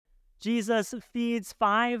Jesus feeds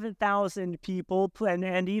 5,000 people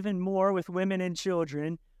and even more with women and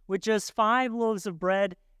children with just 5 loaves of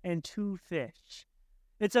bread and 2 fish.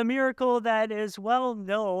 It's a miracle that is well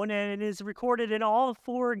known and it is recorded in all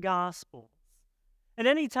 4 Gospels. And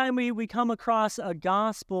anytime we come across a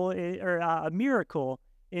gospel or a miracle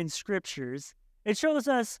in scriptures, it shows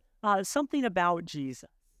us something about Jesus.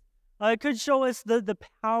 It could show us the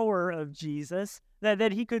power of Jesus,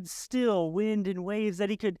 that he could still wind and waves, that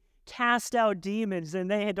he could cast out demons and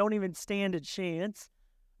they don't even stand a chance.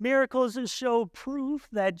 Miracles show proof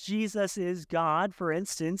that Jesus is God. For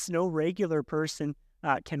instance, no regular person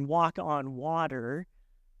can walk on water.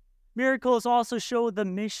 Miracles also show the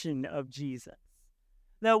mission of Jesus,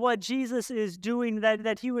 that what Jesus is doing,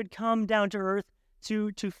 that he would come down to earth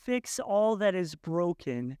to fix all that is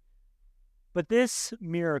broken. But this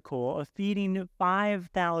miracle of feeding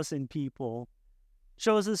 5,000 people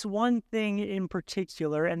shows us one thing in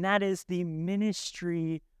particular, and that is the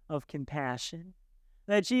ministry of compassion.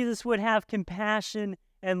 That Jesus would have compassion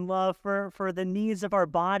and love for the needs of our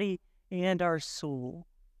body and our soul.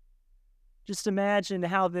 Just imagine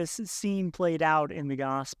how this scene played out in the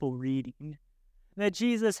gospel reading. That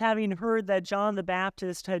Jesus, having heard that John the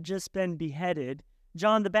Baptist had just been beheaded,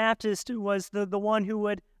 John the Baptist was the one who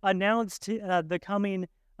would announce the coming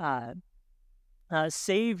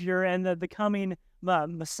Savior and the coming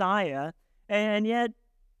Messiah, and yet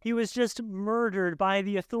he was just murdered by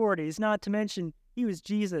the authorities, not to mention he was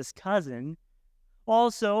Jesus' cousin.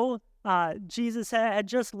 Also, Jesus had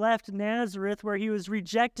just left Nazareth where he was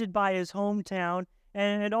rejected by his hometown,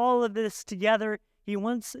 and all of this together, he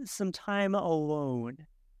wants some time alone.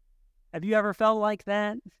 Have you ever felt like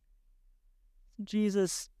that?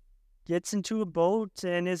 Jesus gets into a boat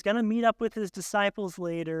and is going to meet up with his disciples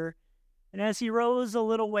later. And as he rows a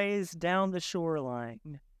little ways down the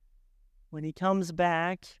shoreline, when he comes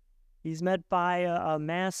back, he's met by a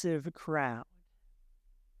massive crowd.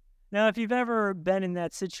 Now, if you've ever been in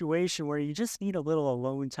that situation where you just need a little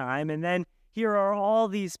alone time, and then here are all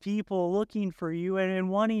these people looking for you and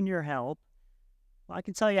wanting your help, well, I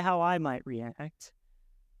can tell you how I might react.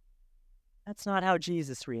 That's not how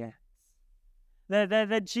Jesus reacts.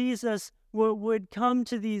 That Jesus would come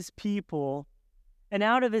to these people and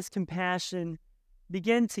out of his compassion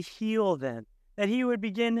begin to heal them, that he would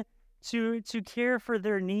begin to care for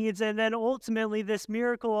their needs, and then ultimately this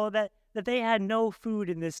miracle that they had no food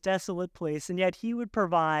in this desolate place, and yet he would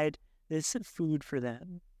provide this food for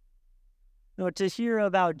them. Now, to hear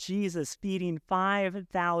about Jesus feeding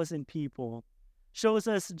 5,000 people shows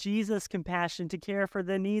us Jesus' compassion to care for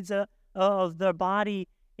the needs of the body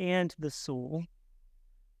and the soul.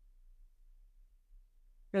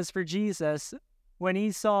 Because for Jesus, when he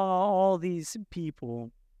saw all these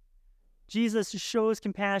people, Jesus shows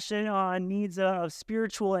compassion on needs of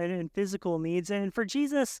spiritual and physical needs. And for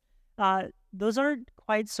Jesus, those aren't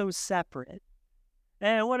quite so separate.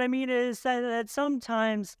 And what I mean is that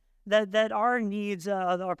sometimes that our needs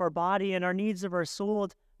of our body and our needs of our soul,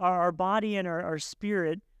 our body and our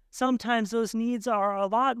spirit, sometimes those needs are a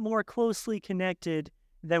lot more closely connected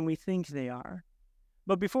than we think they are.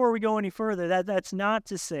 But before we go any further, that's not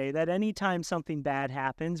to say that anytime something bad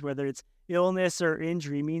happens, whether it's illness or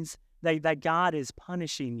injury, means that God is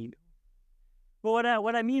punishing you. But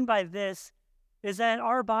what I mean by this is that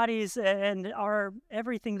our bodies and our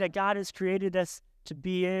everything that God has created us to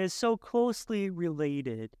be is so closely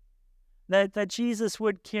related that Jesus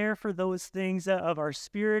would care for those things of our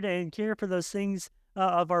spirit and care for those things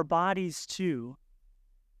of our bodies too.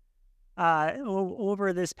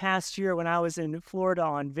 Over this past year when I was in Florida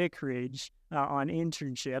on vicarage, on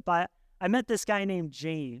internship, I met this guy named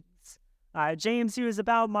James. James, he was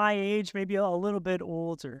about my age, maybe a little bit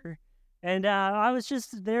older. And I was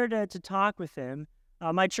just there to talk with him.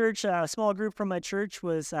 My church, a small group from my church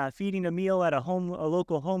was feeding a meal at a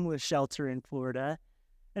local homeless shelter in Florida.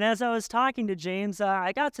 And as I was talking to James,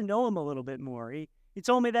 I got to know him a little bit more. He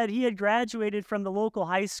told me that he had graduated from the local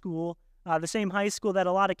high school, the same high school that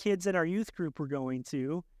a lot of kids in our youth group were going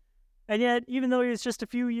to. And yet, even though he was just a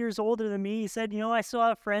few years older than me, he said, I still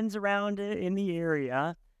have friends around in the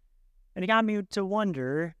area. And it got me to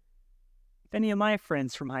wonder if any of my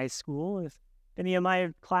friends from high school, if any of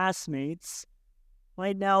my classmates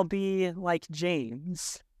might now be like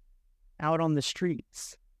James, out on the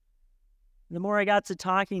streets. The more I got to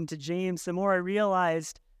talking to James, the more I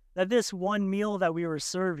realized that this one meal that we were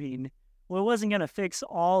serving, well, it wasn't going to fix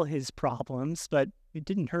all his problems, but it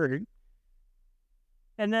didn't hurt.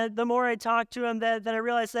 And that the more I talked to him, that I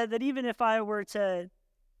realized that even if I were to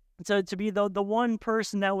be the one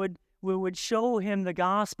person that would show him the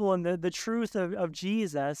gospel and the truth of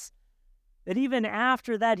Jesus, that even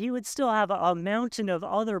after that, he would still have a mountain of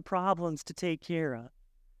other problems to take care of.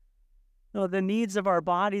 No, the needs of our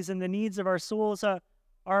bodies and the needs of our souls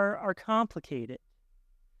are complicated.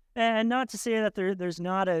 And not to say that there's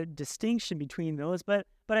not a distinction between those, but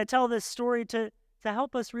I tell this story to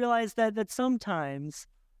help us realize that sometimes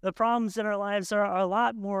the problems in our lives are a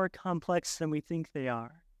lot more complex than we think they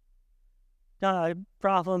are.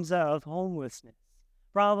 Problems of homelessness,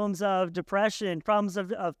 problems of depression, problems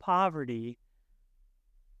of poverty.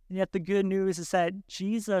 And yet the good news is that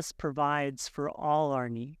Jesus provides for all our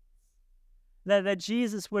needs. That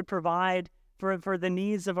Jesus would provide for the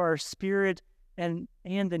needs of our spirit and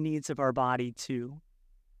the needs of our body too.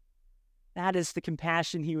 That is the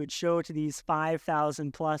compassion he would show to these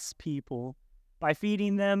 5,000 plus people by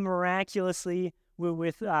feeding them miraculously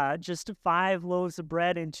with just 5 loaves of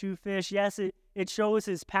bread and 2 fish. Yes, it shows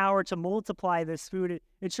his power to multiply this food.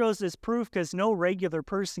 It shows this proof because no regular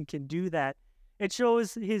person can do that. It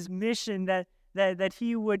shows his mission that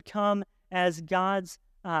he would come as God's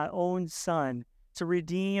own son to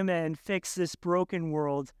redeem and fix this broken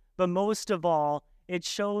world. But most of all, it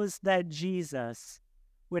shows that Jesus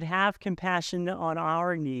would have compassion on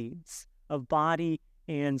our needs of body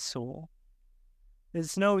and soul.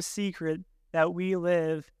 It's no secret that we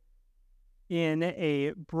live in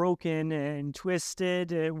a broken and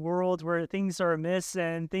twisted world where things are amiss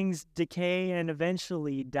and things decay and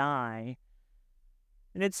eventually die.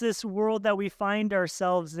 And it's this world that we find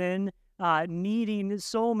ourselves in, needing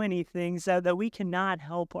so many things that we cannot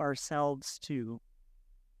help ourselves to.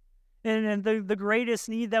 And the greatest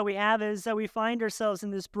need that we have is that we find ourselves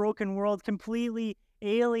in this broken world completely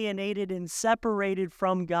alienated and separated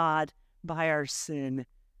from God by our sin.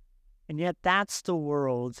 And yet that's the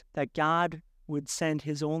world that God would send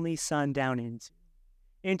his only son down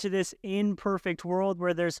into this imperfect world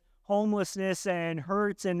where there's homelessness and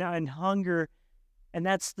hurts and hunger. And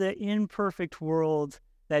that's the imperfect world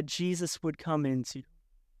that Jesus would come into.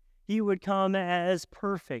 He would come as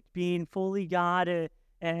perfect, being fully God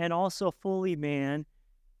and also fully man.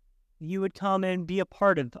 He would come and be a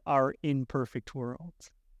part of our imperfect world.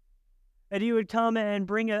 And he would come and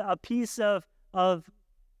bring a piece of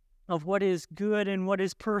what is good and what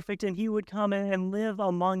is perfect, and he would come and live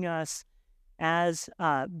among us as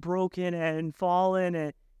broken and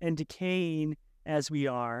fallen and decaying as we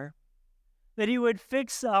are. That he would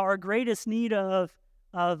fix our greatest need of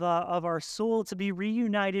our soul to be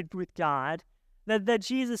reunited with God. That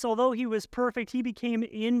Jesus, although he was perfect, he became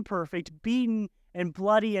imperfect, beaten and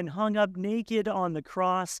bloody and hung up naked on the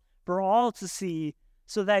cross for all to see,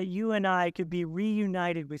 so that you and I could be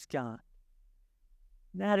reunited with God.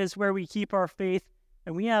 And that is where we keep our faith,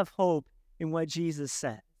 and we have hope in what Jesus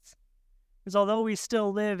says. Because although we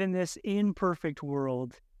still live in this imperfect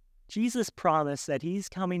world, Jesus promised that he's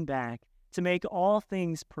coming back to make all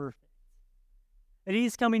things perfect. That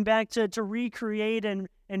he's coming back to recreate and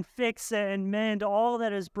fix and mend all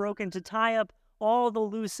that is broken, to tie up all the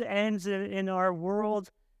loose ends in our world,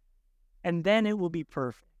 and then it will be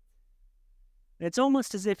perfect. It's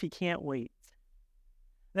almost as if he can't wait.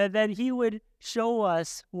 That he would show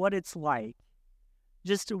us what it's like.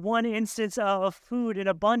 Just one instance of food, an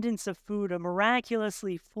abundance of food, a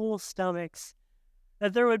miraculously full stomachs,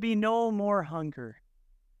 that there would be no more hunger.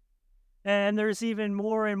 And there's even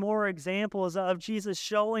more and more examples of Jesus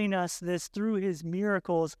showing us this through his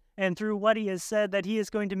miracles and through what he has said, that he is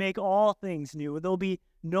going to make all things new. There'll be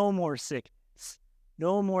no more sickness,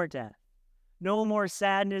 no more death, no more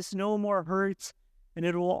sadness, no more hurts, and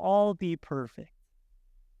it will all be perfect.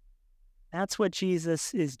 That's what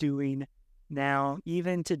Jesus is doing now,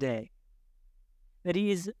 even today. That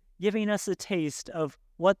he is giving us a taste of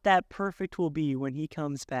what that perfect will be when he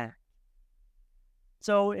comes back.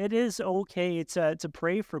 So it is okay to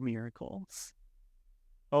pray for miracles.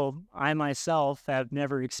 Oh, I myself have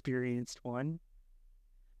never experienced one.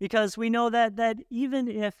 Because we know that even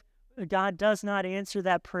if God does not answer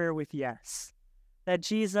that prayer with yes, that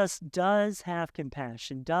Jesus does have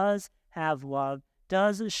compassion, does have love,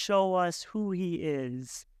 does show us who he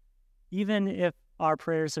is, even if our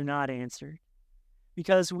prayers are not answered.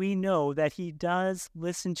 Because we know that he does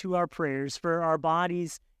listen to our prayers for our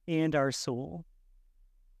bodies and our soul.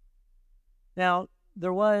 Now,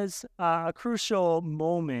 there was a crucial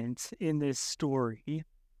moment in this story.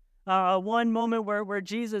 One moment where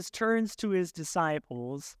Jesus turns to his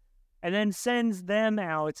disciples and then sends them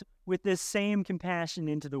out with this same compassion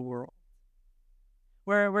into the world.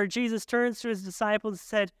 Where Jesus turns to his disciples and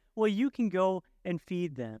said, well, you can go and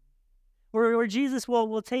feed them. Where Jesus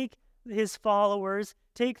will take his followers,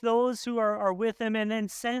 take those who are with him, and then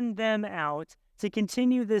send them out to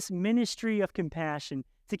continue this ministry of compassion,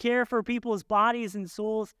 to care for people's bodies and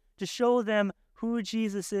souls, to show them who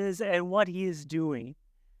Jesus is and what he is doing.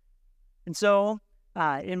 And so,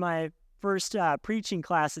 in my first preaching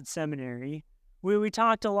class at seminary, we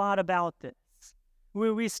talked a lot about this.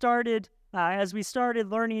 We started, as we started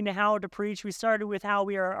learning how to preach, we started with how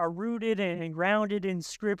we are rooted and grounded in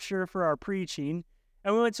Scripture for our preaching.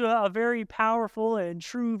 And we went to a very powerful and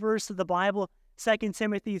true verse of the Bible, 2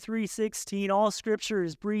 Timothy 3:16. All Scripture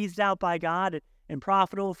is breathed out by God and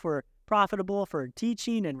profitable for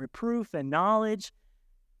teaching and reproof and knowledge.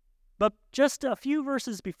 But just a few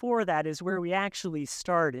verses before that is where we actually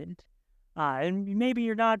started. And maybe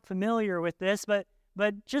you're not familiar with this, but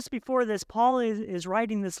just before this, Paul is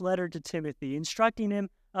writing this letter to Timothy, instructing him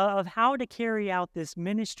of how to carry out this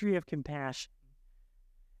ministry of compassion.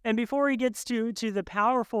 And before he gets to the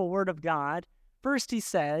powerful word of God, first he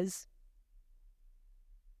says,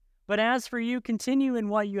 "But as for you, continue in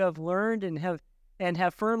what you have learned and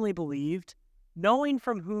have firmly believed, knowing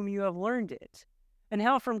from whom you have learned it, and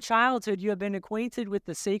how from childhood you have been acquainted with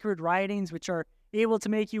the sacred writings which are able to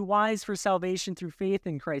make you wise for salvation through faith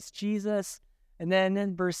in Christ Jesus." And then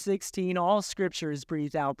in verse 16, all Scripture is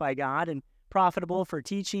breathed out by God and profitable for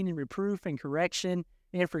teaching and reproof and correction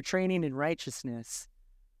and for training in righteousness.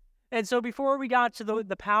 And so before we got to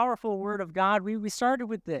the powerful word of God, we started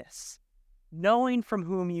with this, knowing from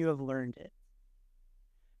whom you have learned it.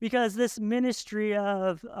 Because this ministry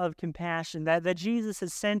of compassion that Jesus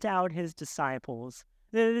has sent out his disciples,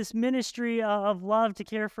 this ministry of love to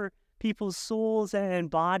care for people's souls and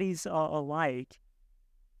bodies alike,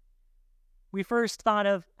 we first thought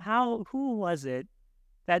of who was it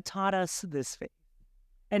that taught us this faith?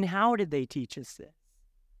 And how did they teach us this?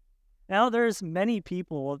 Now, there's many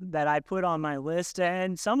people that I put on my list,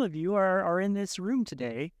 and some of you are in this room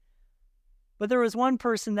today. But there was one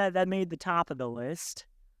person that made the top of the list.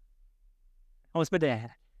 That was my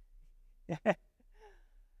dad.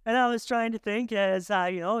 And I was trying to think as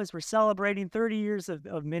we're celebrating 30 years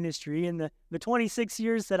of ministry and the 26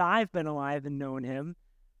 years that I've been alive and known him,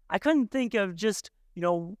 I couldn't think of just,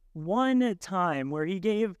 one time where he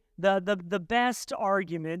gave the best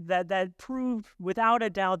argument that proved without a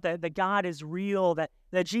doubt that God is real, that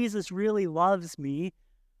Jesus really loves me.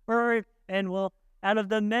 Out of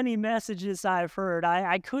the many messages I've heard,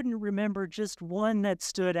 I couldn't remember just one that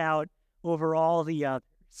stood out over all the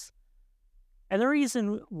others. And the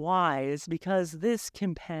reason why is because this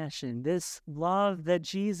compassion, this love that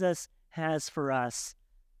Jesus has for us,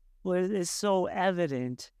 is so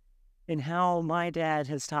evident in how my dad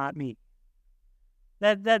has taught me.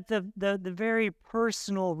 That the very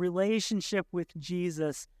personal relationship with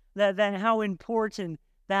Jesus, that how important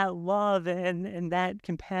that love and that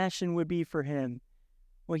compassion would be for him.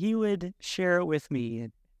 Well, he would share it with me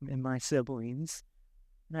and my siblings.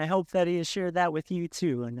 And I hope that he has shared that with you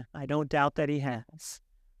too, and I don't doubt that he has.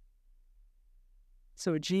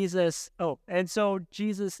 So Jesus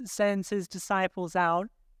sends his disciples out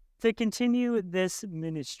to continue this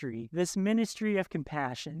ministry of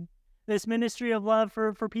compassion, this ministry of love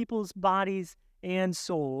for people's bodies and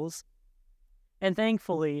souls. And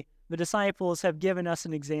thankfully, the disciples have given us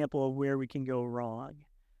an example of where we can go wrong.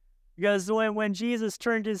 Because when Jesus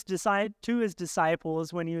turned to his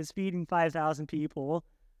disciples when he was feeding 5,000 people,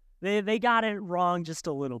 they got it wrong just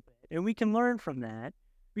a little bit. And we can learn from that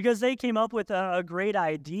because they came up with a great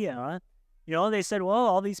idea. They said, well,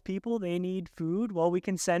 all these people, they need food. Well, we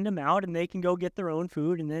can send them out and they can go get their own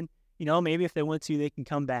food. And then, maybe if they want to, they can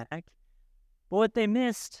come back. But what they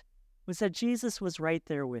missed was that Jesus was right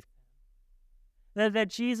there with them. That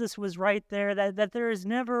Jesus was right there, that there is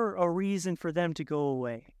never a reason for them to go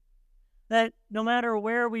away. That no matter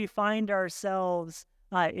where we find ourselves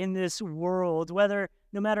in this world,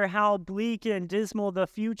 no matter how bleak and dismal the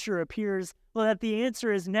future appears, well, that the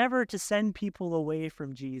answer is never to send people away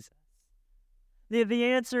from Jesus. The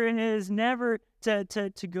answer is never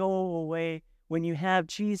to go away when you have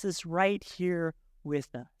Jesus right here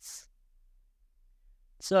with us.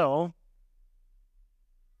 So,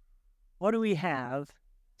 what do we have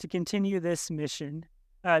to continue this mission,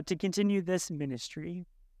 to continue this ministry?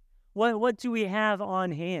 What do we have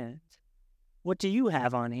on hand? What do you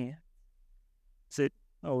have on hand? Is it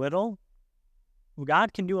a little? Well,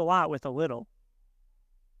 God can do a lot with a little.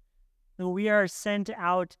 And we are sent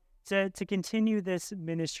out to continue this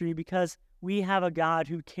ministry because we have a God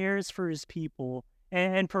who cares for his people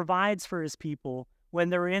and provides for his people when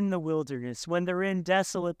they're in the wilderness, when they're in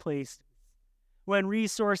desolate places, when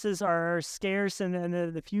resources are scarce and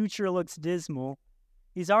the future looks dismal.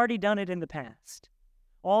 He's already done it in the past.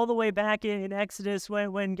 All the way back in Exodus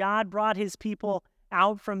when God brought his people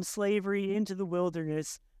out from slavery into the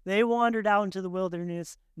wilderness, They wandered out into the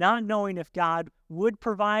wilderness, not knowing if God would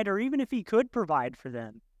provide or even if he could provide for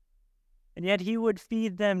them. And yet he would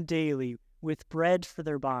feed them daily with bread for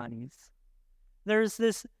their bodies. There's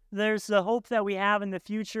the hope that we have in the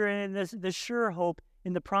future, and the sure hope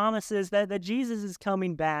in the promises that Jesus is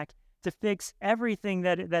coming back to fix everything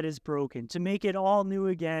that is broken, to make it all new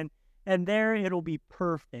again, and there it'll be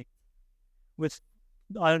perfect with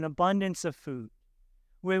an abundance of food,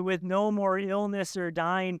 with no more illness or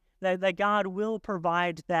dying, that God will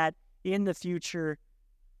provide that in the future.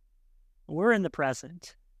 We're in the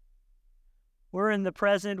present. We're in the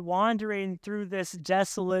present, wandering through this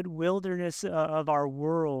desolate wilderness of our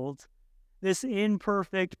world, this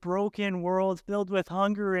imperfect, broken world filled with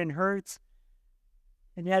hunger and hurts.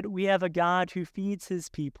 And yet we have a God who feeds his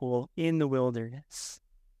people in the wilderness.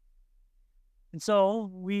 And so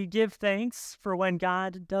we give thanks for when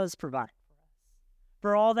God does provide for us,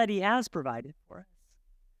 for all that he has provided for us.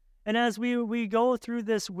 And as we go through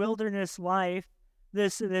this wilderness life,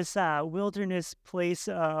 this wilderness place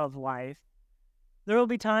of life, there will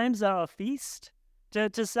be times of feast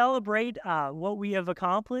to celebrate what we have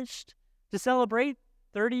accomplished, to celebrate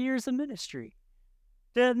 30 years of ministry.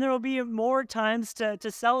 Then there will be more times to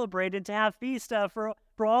celebrate and to have feast for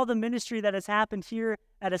all the ministry that has happened here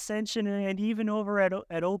at Ascension and even over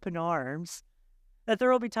at Open Arms. That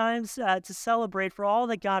there will be times to celebrate for all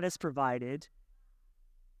that God has provided.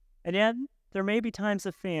 And yet, there may be times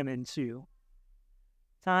of famine too.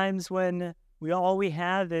 Times when all we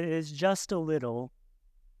have is just a little,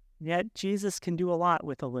 and yet Jesus can do a lot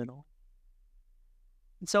with a little.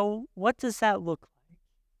 And so, what does that look like?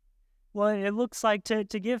 Well, it looks like to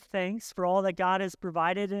give thanks for all that God has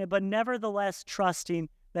provided, but nevertheless trusting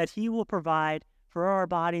that he will provide for our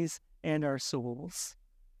bodies and our souls.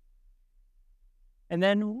 And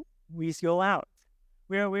then we go out.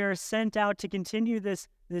 We are sent out to continue this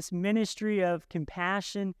ministry of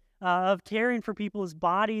compassion, of caring for people's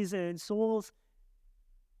bodies and souls,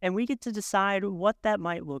 and we get to decide what that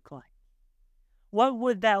might look like. What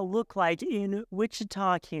would that look like in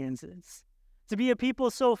Wichita, Kansas? To be a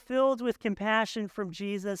people so filled with compassion from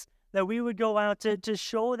Jesus that we would go out to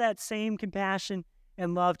show that same compassion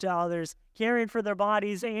and love to others, caring for their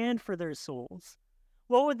bodies and for their souls.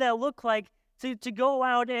 What would that look like to go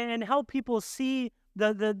out and help people see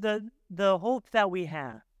the hope that we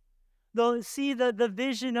have? They'll see the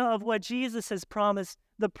vision of what Jesus has promised,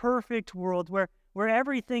 the perfect world where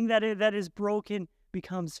everything that is broken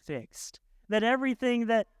becomes fixed, that everything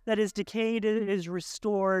that is decayed is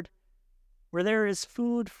restored, where there is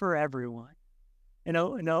food for everyone, in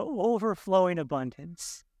an overflowing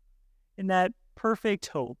abundance, in that perfect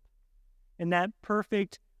hope, in that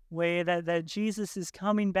perfect way that Jesus is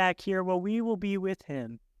coming back here, where we will be with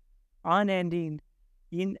him, unending,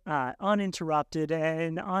 uninterrupted,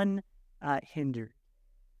 and unhindered.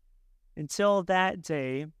 Until that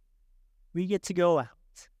day, we get to go out.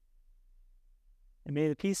 And may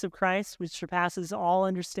the peace of Christ, which surpasses all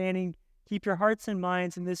understanding, keep your hearts and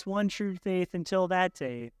minds in this one true faith until that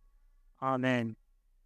day. Amen.